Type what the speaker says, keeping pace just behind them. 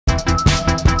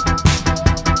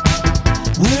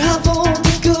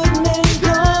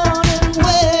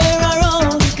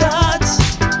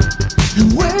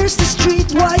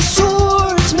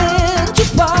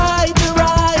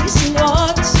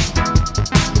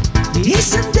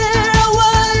Isn't there a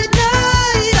white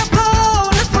knight upon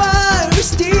a fiery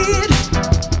steed?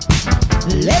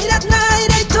 Late at night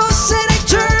I toss and I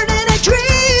turn and I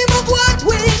dream of what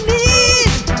we need.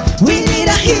 We need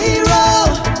a hero.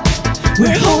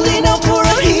 We're holding out for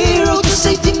a hero to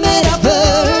save the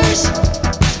metaverse.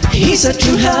 He's a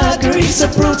true hacker, he's a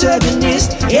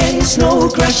protagonist, and in Snow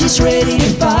Crash is ready to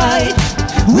fight.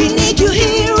 We need you,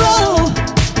 hero.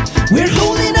 We're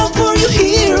holding out for you,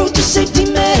 hero, to save the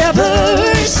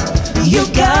metaverse. You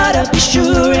gotta be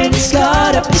sure, and it's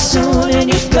gotta be soon, and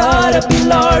you've gotta be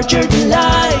larger than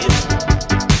life.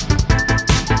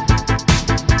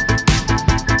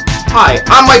 Hi,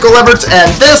 I'm Michael Everts, and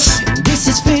this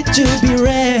is fit to be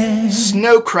read.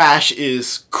 Snow Crash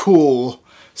is cool.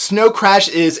 Snow Crash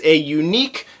is a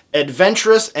unique,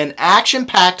 adventurous, and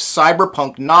action-packed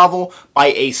cyberpunk novel by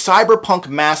a cyberpunk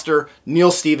master,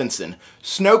 Neal Stephenson.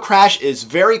 Snow Crash is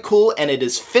very cool, and it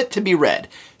is fit to be read.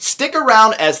 Stick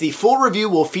around as the full review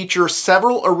will feature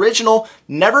several original,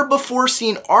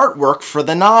 never-before-seen artwork for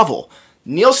the novel.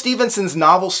 Neal Stephenson's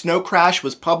novel Snow Crash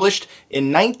was published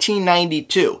in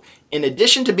 1992. In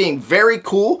addition to being very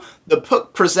cool, the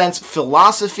book presents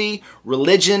philosophy,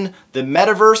 religion, the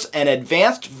metaverse, and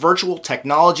advanced virtual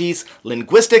technologies,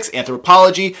 linguistics,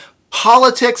 anthropology,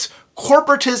 politics,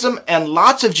 corporatism, and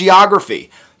lots of geography.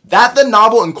 That the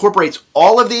novel incorporates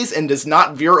all of these and does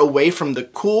not veer away from the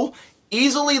cool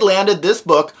easily landed this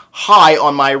book high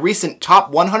on my recent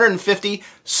top 150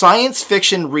 science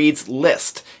fiction reads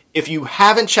list. If you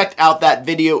haven't checked out that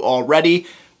video already,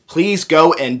 please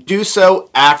go and do so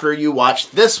after you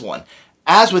watch this one.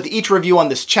 As with each review on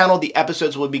this channel, the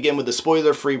episodes will begin with a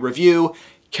spoiler-free review,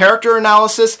 character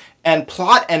analysis, and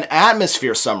plot and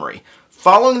atmosphere summary.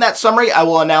 Following that summary, I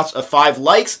will announce a 5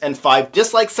 likes and 5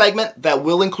 dislikes segment that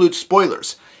will include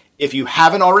spoilers. If you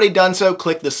haven't already done so,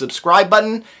 click the subscribe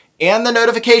button and the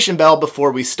notification bell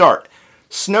before we start.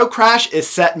 Snow Crash is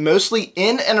set mostly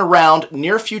in and around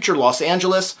near-future Los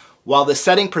Angeles. While the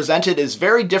setting presented is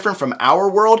very different from our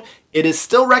world, it is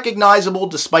still recognizable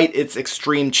despite its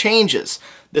extreme changes.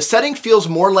 The setting feels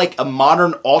more like a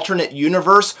modern alternate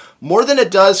universe more than it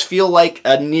does feel like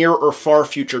a near or far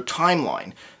future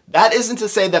timeline. That isn't to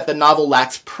say that the novel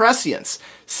lacks prescience.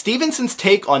 Stevenson's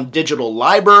take on digital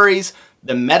libraries,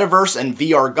 the metaverse and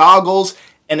VR goggles,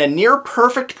 and a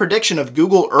near-perfect prediction of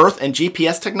Google Earth and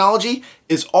GPS technology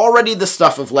is already the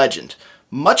stuff of legend.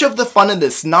 Much of the fun in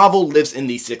this novel lives in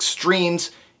these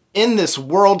extremes. In this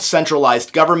world,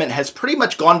 centralized government has pretty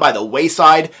much gone by the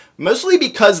wayside, mostly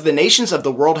because the nations of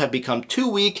the world have become too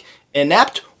weak,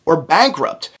 inept, or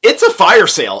bankrupt. It's a fire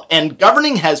sale, and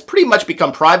governing has pretty much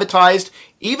become privatized.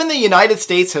 Even the United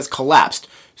States has collapsed.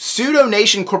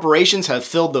 Pseudo-nation corporations have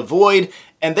filled the void,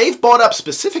 and they've bought up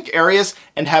specific areas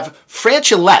and have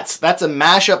franchisettes, that's a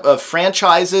mashup of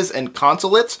franchises and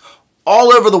consulates,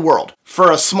 all over the world.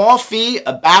 For a small fee,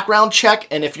 a background check,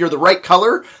 and if you're the right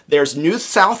color, there's New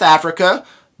South Africa,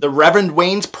 the Reverend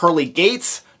Wayne's Pearly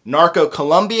Gates, Narco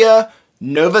Colombia,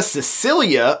 Nova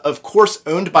Sicilia, of course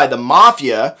owned by the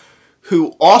Mafia,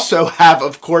 who also have,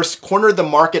 of course, cornered the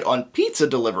market on pizza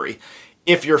delivery.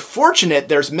 If you're fortunate,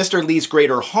 there's Mr. Lee's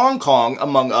Greater Hong Kong,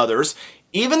 among others.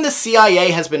 Even the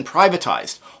CIA has been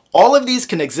privatized. All of these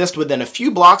can exist within a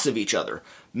few blocks of each other.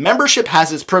 Membership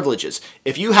has its privileges.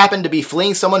 If you happen to be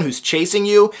fleeing someone who's chasing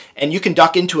you, and you can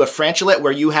duck into a franchise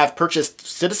where you have purchased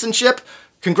citizenship,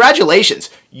 congratulations,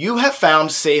 you have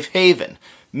found safe haven.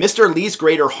 Mr. Lee's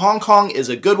Greater Hong Kong is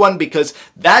a good one because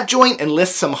that joint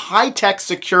enlists some high-tech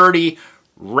security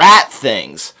rat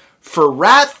things. For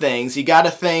rat things, you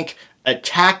gotta think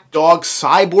attack dog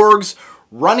cyborgs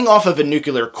running off of a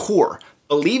nuclear core.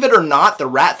 Believe it or not, the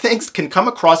rat things can come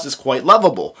across as quite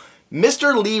lovable.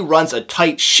 Mr. Lee runs a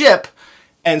tight ship,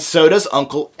 and so does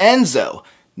Uncle Enzo.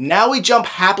 Now we jump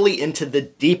happily into the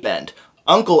deep end.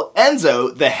 Uncle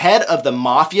Enzo, the head of the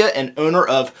Mafia and owner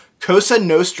of Cosa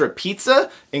Nostra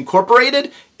Pizza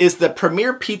Incorporated, is the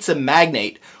premier pizza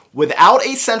magnate. Without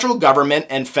a central government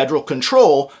and federal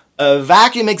control, a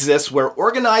vacuum exists where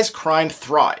organized crime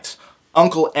thrives.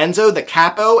 Uncle Enzo, the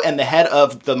capo and the head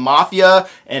of the Mafia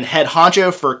and head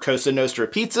honcho for Cosa Nostra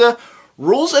Pizza,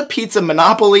 rules a pizza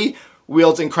monopoly,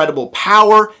 wields incredible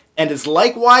power, and is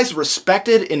likewise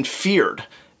respected and feared.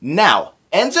 Now,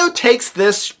 Enzo takes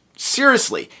this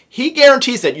seriously. He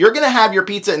guarantees that you're going to have your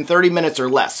pizza in 30 minutes or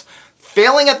less.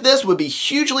 Failing at this would be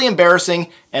hugely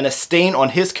embarrassing and a stain on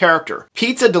his character.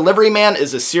 Pizza delivery man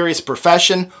is a serious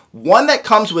profession, one that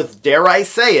comes with, dare I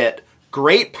say it,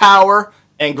 great power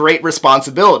and great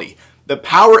responsibility. The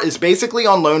power is basically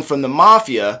on loan from the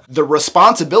Mafia. The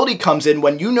responsibility comes in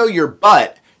when you know your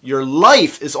butt, Your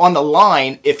life is on the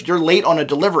line if you're late on a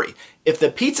delivery. If the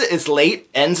pizza is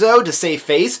late, Enzo, to save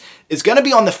face, is going to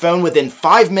be on the phone within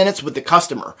 5 minutes with the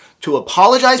customer to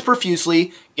apologize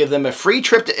profusely, give them a free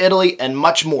trip to Italy, and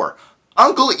much more.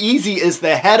 Uncle Easy is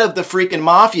the head of the freaking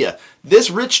mafia.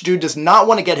 This rich dude does not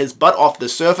want to get his butt off the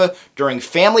sofa during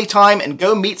family time and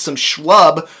go meet some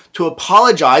schlub to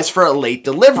apologize for a late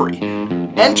delivery.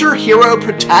 Enter hero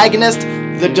protagonist,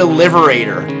 the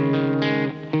Deliverator.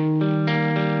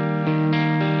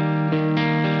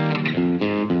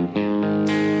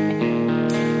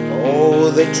 Oh,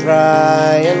 they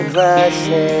try and crash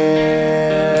him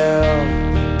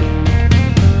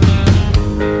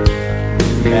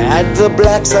at the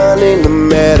black sun in the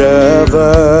metaverse.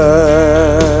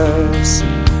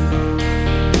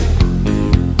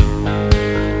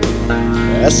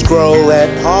 A scroll that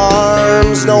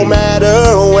harms no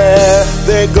matter where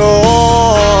they go.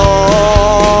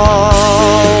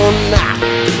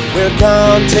 We're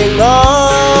counting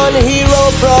on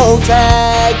hero protagonist.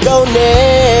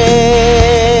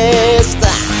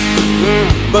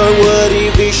 But what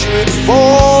if he should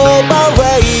fall by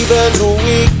Raven's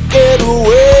wicked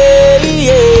ways?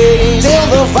 Till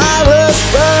the virus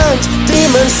burns,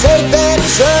 demons take their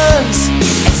turns,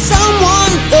 and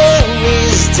someone there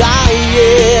is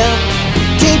dying.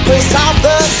 Keepers of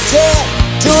the dead,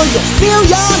 do you feel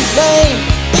your name?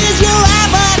 Is your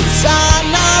avatar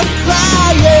now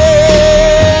crying?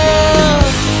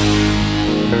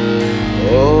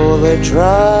 Oh, they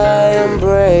try and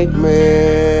break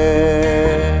me,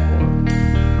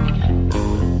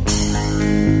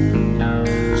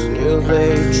 still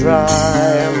they try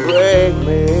and break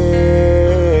me.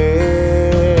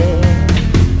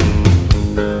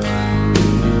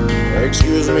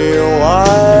 Excuse me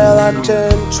while I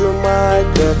tend to my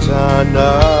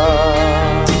katana.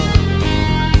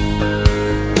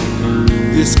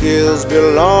 These skills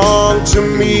belong to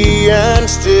me and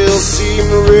still seem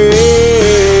real.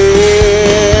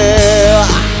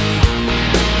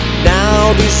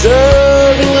 Now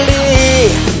deservingly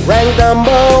ranked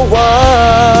 #1,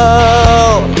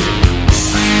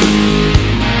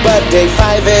 but day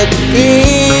 5 at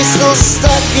peace, so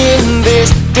stuck in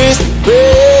this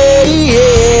despair.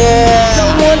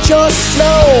 Don't want your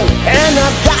snow, and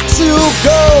I've got to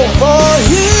go, for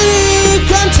he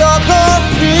can talk or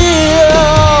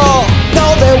feel. No,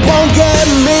 they won't get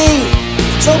me,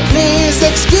 so please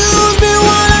excuse me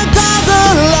while I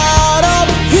goggle out of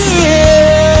here.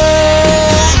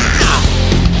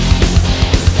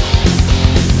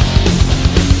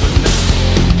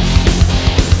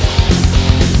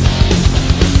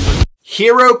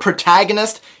 Hero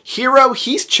protagonist. Hiro,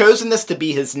 he's chosen this to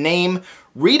be his name.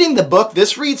 Reading the book,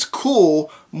 this reads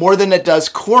cool more than it does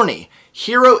corny.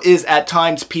 Hiro is at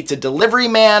times pizza delivery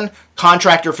man,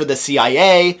 contractor for the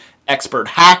CIA, expert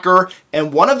hacker,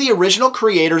 and one of the original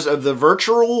creators of the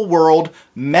virtual world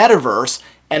metaverse,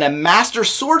 and a master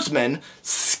swordsman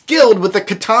skilled with the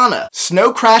katana.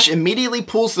 Snow Crash immediately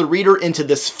pulls the reader into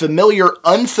this familiar,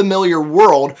 unfamiliar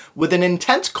world with an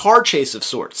intense car chase of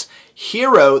sorts.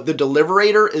 Hiro, the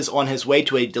Deliverator, is on his way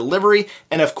to a delivery,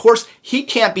 and of course, he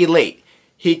can't be late.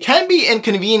 He can be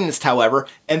inconvenienced, however,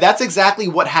 and that's exactly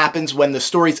what happens when the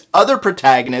story's other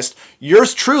protagonist,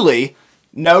 yours truly,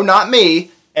 no, not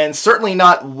me, and certainly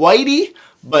not Whitey,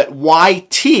 but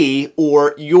YT,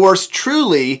 or yours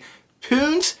truly,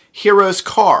 Poon's Hiro's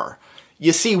car.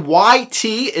 You see, YT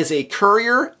is a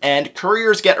courier, and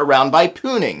couriers get around by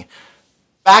pooning.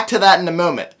 Back to that in a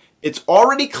moment. It's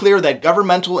already clear that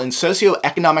governmental and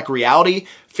socioeconomic reality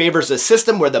favors a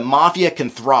system where the mafia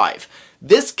can thrive.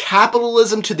 This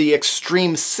capitalism to the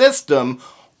extreme system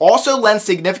also lends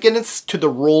significance to the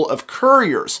role of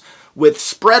couriers, with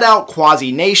spread out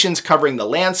quasi-nations covering the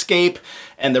landscape,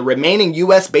 and the remaining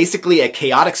US basically a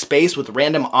chaotic space with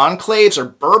random enclaves or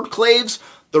burbclaves.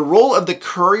 The role of the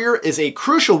courier is a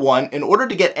crucial one in order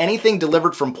to get anything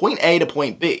delivered from point A to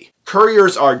point B.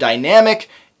 Couriers are dynamic,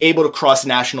 able to cross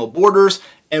national borders,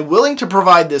 and willing to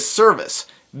provide this service.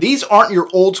 These aren't your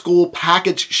old school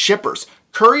package shippers.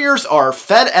 Couriers are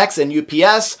FedEx and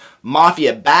UPS,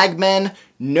 mafia bagmen,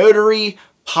 notary,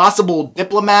 possible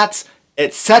diplomats,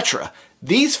 etc.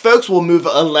 These folks will move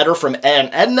a letter from Aunt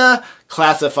Edna,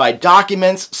 classified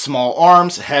documents, small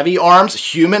arms, heavy arms,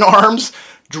 human arms,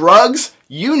 drugs,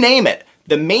 you name it.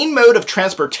 The main mode of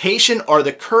transportation are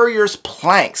the courier's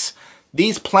planks.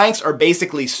 These planks are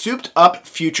basically souped up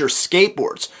future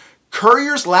skateboards.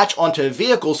 Couriers latch onto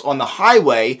vehicles on the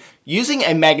highway using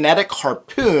a magnetic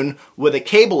harpoon with a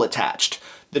cable attached.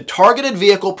 The targeted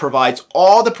vehicle provides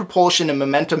all the propulsion and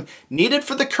momentum needed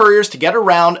for the couriers to get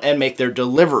around and make their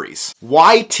deliveries.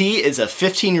 YT is a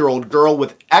 15-year-old girl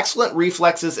with excellent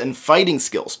reflexes and fighting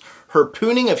skills. Her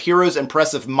pooning of Hiro's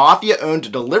impressive mafia-owned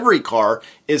delivery car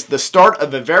is the start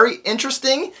of a very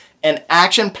interesting and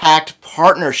action-packed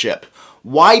partnership.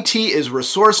 YT is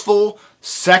resourceful,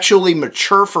 sexually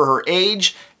mature for her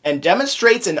age, and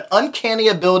demonstrates an uncanny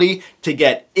ability to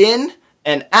get in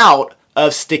and out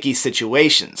of sticky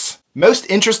situations. Most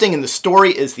interesting in the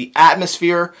story is the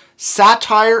atmosphere,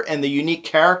 satire, and the unique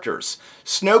characters.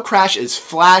 Snow Crash is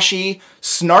flashy,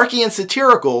 snarky, and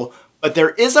satirical, but there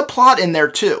is a plot in there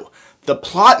too. The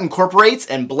plot incorporates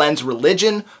and blends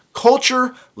religion,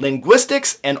 culture,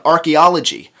 linguistics, and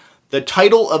archaeology. The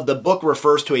title of the book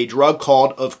refers to a drug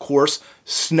called, of course,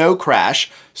 Snow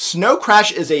Crash. Snow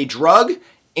Crash is a drug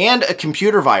and a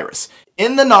computer virus.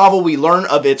 In the novel, we learn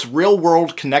of its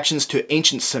real-world connections to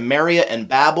ancient Samaria and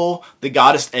Babel, the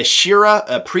goddess Ashera,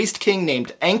 a priest king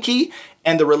named Enki,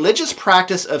 and the religious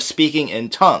practice of speaking in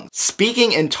tongues.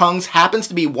 Speaking in tongues happens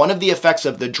to be one of the effects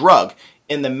of the drug.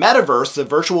 In the metaverse, the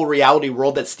virtual reality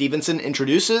world that Stephenson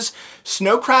introduces,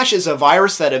 Snow Crash is a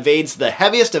virus that evades the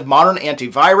heaviest of modern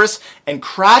antivirus and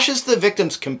crashes the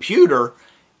victim's computer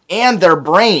and their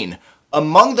brain.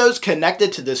 Among those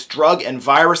connected to this drug and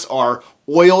virus are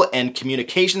oil and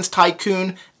communications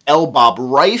tycoon L. Bob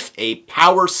Reif, a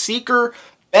power seeker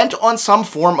bent on some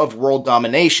form of world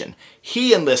domination.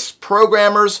 He enlists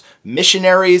programmers,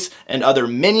 missionaries, and other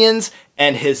minions,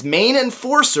 and his main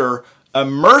enforcer, a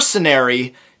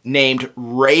mercenary named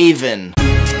Raven.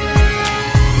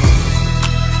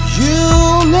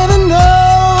 You'll never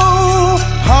know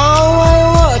how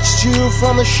I watched you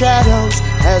from the shadows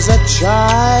as a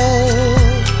child.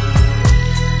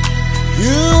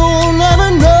 You'll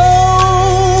never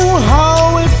know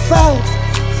how it felt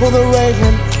for the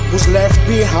raven who's left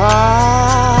behind.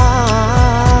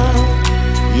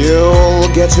 You'll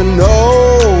get to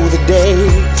know the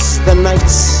days, the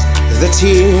nights, the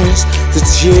tears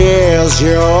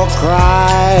you'll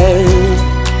cry.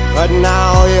 But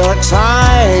now your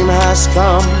time has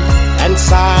come, and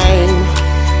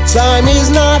time is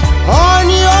not on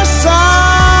your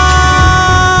side.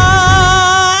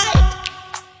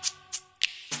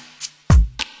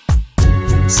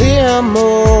 See him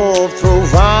move through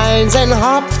vines and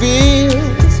hop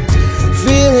fields,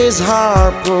 feel his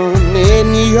harpoon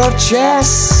in your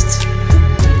chest.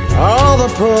 All the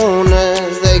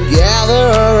pooners, they gather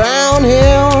around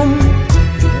him.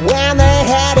 When they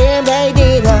had him, they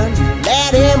didn't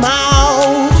let him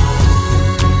out.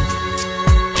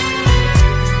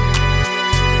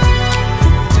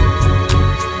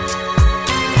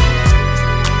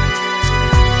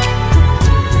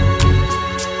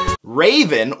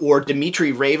 Raven, or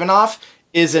Dmitry Ravenov,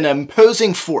 is an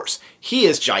imposing force. He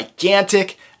is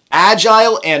gigantic,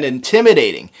 agile, and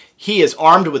intimidating. He is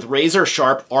armed with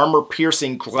razor-sharp,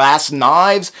 armor-piercing glass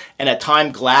knives and at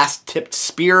times glass-tipped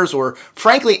spears, or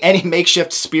frankly any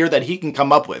makeshift spear that he can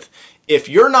come up with. If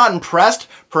you're not impressed,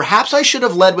 perhaps I should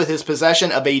have led with his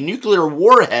possession of a nuclear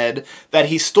warhead that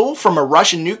he stole from a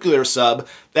Russian nuclear sub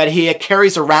that he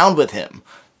carries around with him.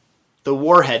 The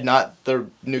warhead, not the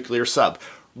nuclear sub.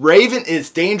 Raven is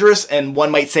dangerous, and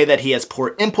one might say that he has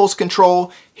poor impulse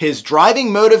control. His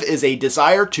driving motive is a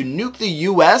desire to nuke the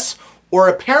US, or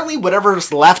apparently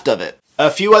whatever's left of it. A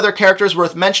few other characters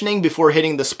worth mentioning before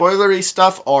hitting the spoilery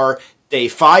stuff are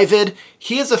Decapitates.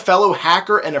 He is a fellow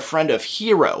hacker and a friend of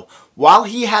Hiro. While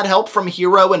he had help from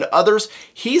Hiro and others,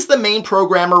 he's the main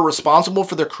programmer responsible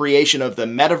for the creation of the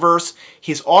metaverse.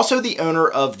 He's also the owner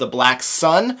of the Black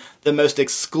Sun, the most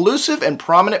exclusive and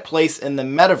prominent place in the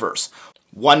metaverse.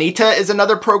 Juanita is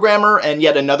another programmer and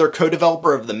yet another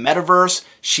co-developer of the metaverse.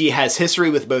 She has history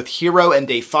with both Hiro and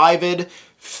Decapitates.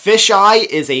 Fisheye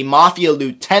is a mafia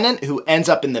lieutenant who ends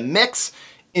up in the mix.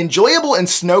 Enjoyable in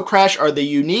Snow Crash are the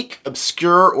unique,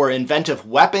 obscure, or inventive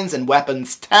weapons and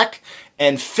weapons tech,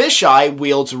 and Fisheye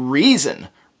wields Reason.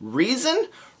 Reason?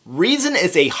 Reason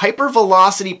is a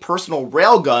hypervelocity personal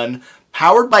railgun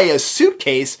powered by a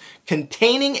suitcase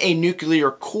containing a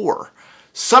nuclear core.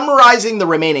 Summarizing the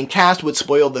remaining cast would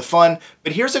spoil the fun,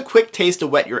 but here's a quick taste to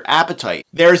whet your appetite.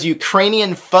 There's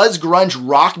Ukrainian fuzz grunge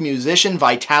rock musician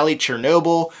Vitaly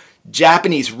Chernobyl,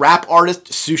 Japanese rap artist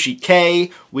Sushi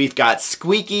K, we've got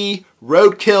Squeaky,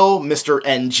 Roadkill, Mr.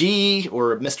 NG,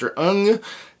 or Mr. Ung,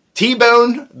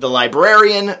 T-Bone, the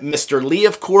Librarian, Mr. Lee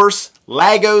of course,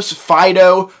 Lagos,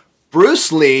 Fido,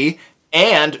 Bruce Lee,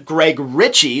 and Greg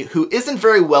Ritchie, who isn't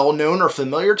very well known or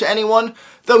familiar to anyone,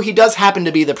 though he does happen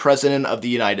to be the President of the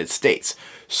United States.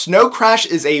 Snow Crash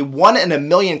is a 1 in a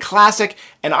million classic,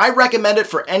 and I recommend it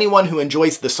for anyone who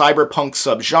enjoys the cyberpunk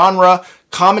subgenre,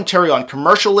 commentary on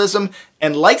commercialism,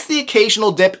 and likes the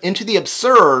occasional dip into the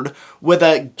absurd with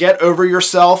a get over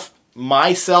yourself,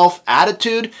 myself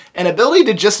attitude, and ability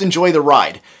to just enjoy the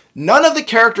ride. None of the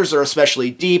characters are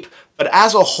especially deep, but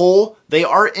as a whole, they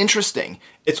are interesting.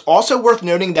 It's also worth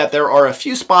noting that there are a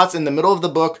few spots in the middle of the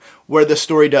book where the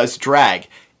story does drag.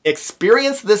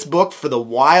 Experience this book for the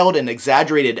wild and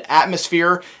exaggerated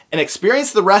atmosphere, and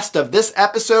experience the rest of this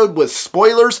episode with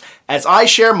spoilers as I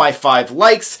share my 5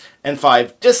 likes and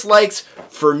 5 dislikes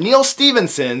for Neal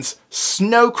Stephenson's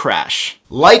Snow Crash.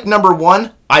 Like number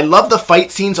 1, I love the fight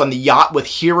scenes on the yacht with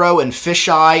Hiro and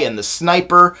Fisheye and the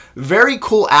sniper. Very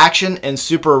cool action and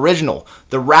super original.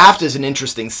 The raft is an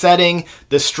interesting setting,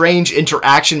 the strange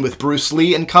interaction with Bruce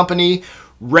Lee and company,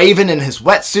 Raven in his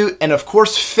wetsuit, and of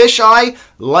course Fisheye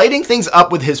lighting things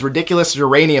up with his ridiculous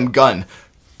uranium gun.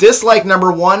 Dislike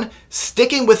number 1,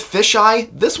 sticking with Fisheye,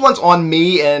 this one's on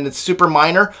me and it's super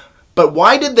minor, but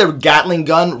why did the Gatling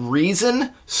gun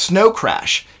reason Snow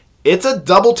Crash? It's a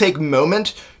double take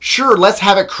moment. Sure, let's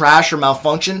have it crash or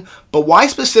malfunction, but why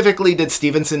specifically did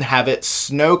Stephenson have it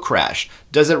Snow Crash?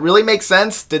 Does it really make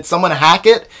sense? Did someone hack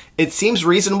it? It seems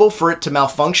reasonable for it to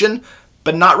malfunction,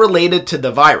 but not related to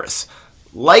the virus.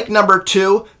 Like number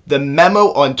 2, the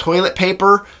memo on toilet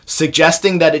paper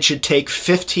suggesting that it should take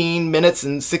 15 minutes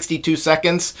and 62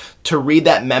 seconds to read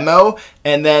that memo,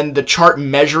 and then the chart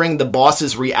measuring the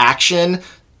boss's reaction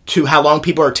to how long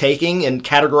people are taking and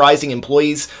categorizing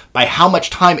employees by how much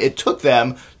time it took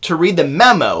them to read the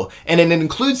memo, and it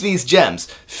includes these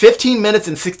gems. 15 minutes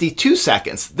and 62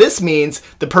 seconds. This means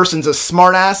the person's a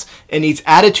smartass and needs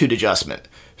attitude adjustment.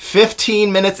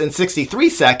 15 minutes and 63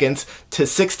 seconds to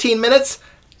 16 minutes,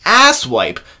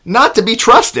 asswipe, not to be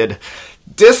trusted.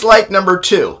 Dislike number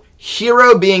 2,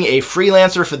 Hiro being a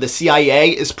freelancer for the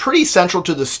CIA is pretty central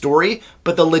to the story,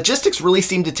 but the logistics really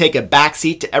seem to take a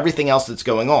backseat to everything else that's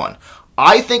going on.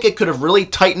 I think it could have really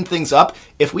tightened things up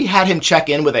if we had him check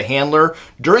in with a handler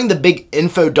during the big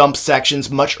info dump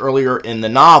sections much earlier in the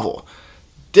novel.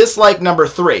 Dislike number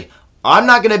 3, I'm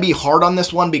not going to be hard on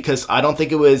this one because I don't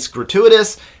think it was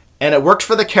gratuitous, and it worked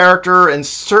for the character and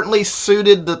certainly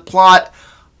suited the plot.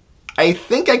 I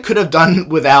think I could have done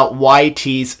without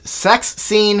YT's sex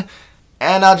scene,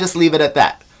 and I'll just leave it at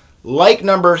that. Like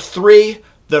number 3,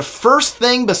 the first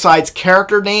thing besides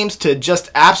character names to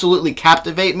just absolutely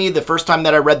captivate me the first time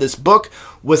that I read this book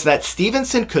was that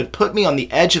Stephenson could put me on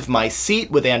the edge of my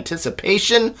seat with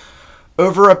anticipation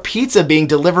over a pizza being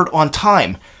delivered on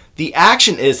time. The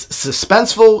action is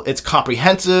suspenseful, it's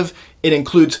comprehensive, it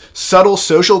includes subtle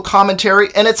social commentary,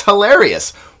 and it's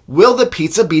hilarious. Will the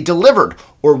pizza be delivered,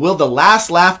 or will the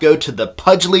last laugh go to the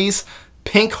Pudgleys,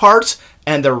 Pink Hearts,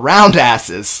 and the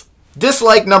Roundasses?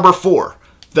 Dislike number 4.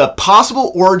 The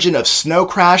possible origin of Snow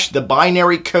Crash, the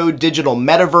binary code digital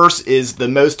metaverse, is the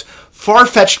most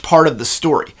far-fetched part of the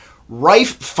story.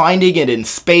 Rife finding it in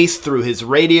space through his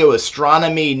radio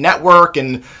astronomy network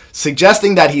and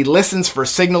suggesting that he listens for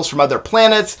signals from other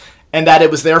planets and that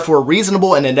it was therefore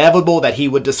reasonable and inevitable that he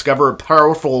would discover a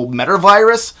powerful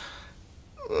metavirus.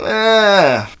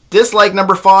 Dislike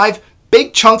number 5,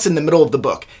 big chunks in the middle of the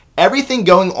book. Everything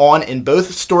going on in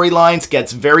both storylines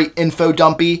gets very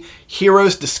info-dumpy.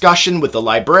 Hiro's discussion with the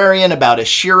librarian about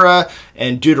Ashira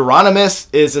and Deuteronomus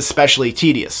is especially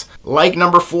tedious. Like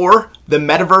number 4, the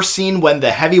metaverse scene when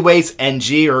the heavyweights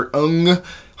NG or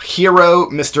Hiro,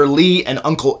 Mr. Lee, and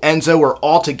Uncle Enzo are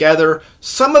all together.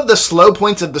 Some of the slow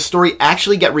points of the story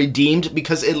actually get redeemed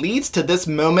because it leads to this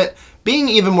moment being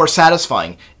even more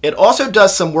satisfying. It also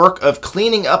does some work of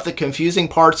cleaning up the confusing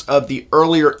parts of the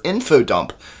earlier info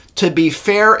dump. To be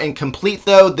fair and complete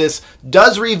though, this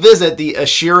does revisit the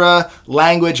Ashira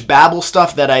language babble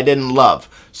stuff that I didn't love.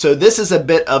 So this is a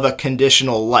bit of a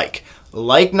conditional like.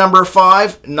 Like number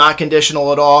 5, not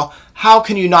conditional at all. How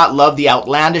can you not love the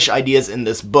outlandish ideas in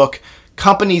this book?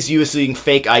 Companies using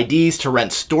fake IDs to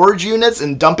rent storage units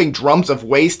and dumping drums of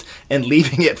waste and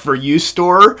leaving it for use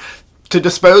store to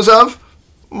dispose of?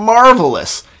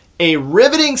 Marvelous. A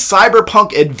riveting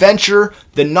cyberpunk adventure,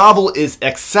 the novel is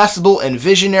accessible and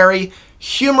visionary,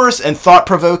 humorous and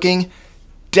thought-provoking,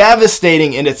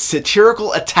 devastating in its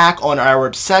satirical attack on our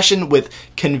obsession with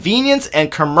convenience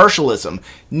and commercialism.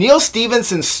 Neal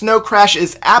Stephenson's Snow Crash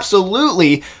is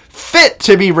absolutely fit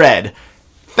to be read.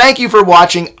 Thank you for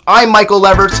watching. I'm Michael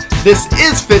Leverts. This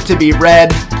is Fit to be Read.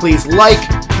 Please like,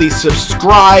 please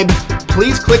subscribe,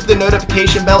 please click the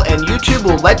notification bell, and YouTube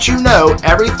will let you know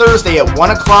every Thursday at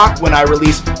 1 o'clock when I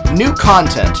release new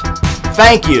content.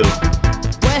 Thank you.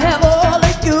 Wherever